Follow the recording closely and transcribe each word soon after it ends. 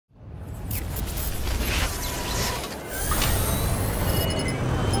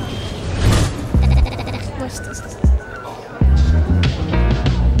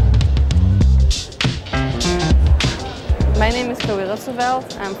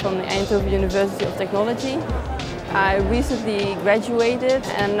Oosterveld. I'm from the Eindhoven University of Technology. I recently graduated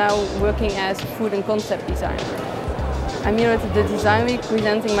and now working as food and concept designer. I'm here at the Design Week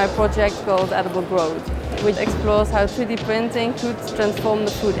presenting my project called Edible Growth, which explores how 3D printing could transform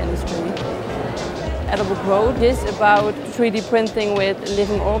the food industry. Edible Growth is about 3D printing with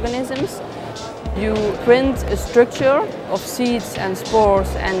living organisms. You print a structure of seeds and spores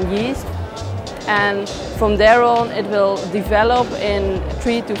and yeast, and from there on it will develop in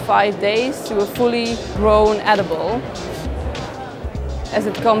 3 to 5 days to a fully grown edible. As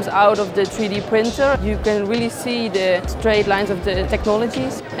it comes out of the 3D printer, you can really see the straight lines of the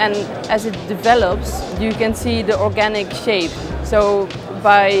technologies, and as it develops you can see the organic shape. So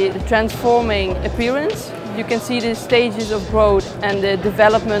by transforming appearance you can see the stages of growth and the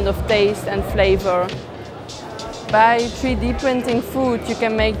development of taste and flavor. By 3D printing food you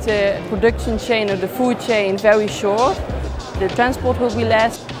can make the production chain or the food chain very short. The transport will be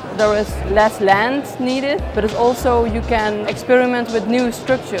less, there is less land needed, but it's also you can experiment with new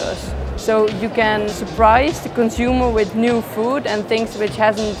structures. So you can surprise the consumer with new food and things which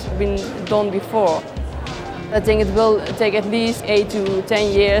hasn't been done before. I think it will take at least 8 to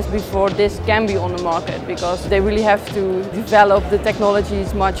 10 years before this can be on the market, because they really have to develop the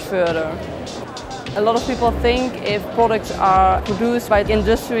technologies much further. A lot of people think if products are produced by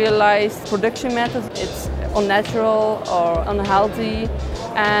industrialized production methods, it's unnatural or unhealthy.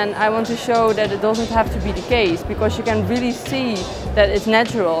 And I want to show that it doesn't have to be the case, because you can really see that it's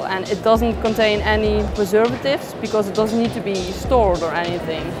natural and it doesn't contain any preservatives, because it doesn't need to be stored or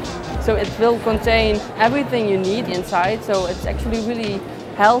anything. So it will contain everything you need inside, so it's actually really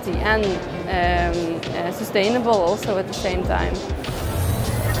healthy and sustainable also at the same time.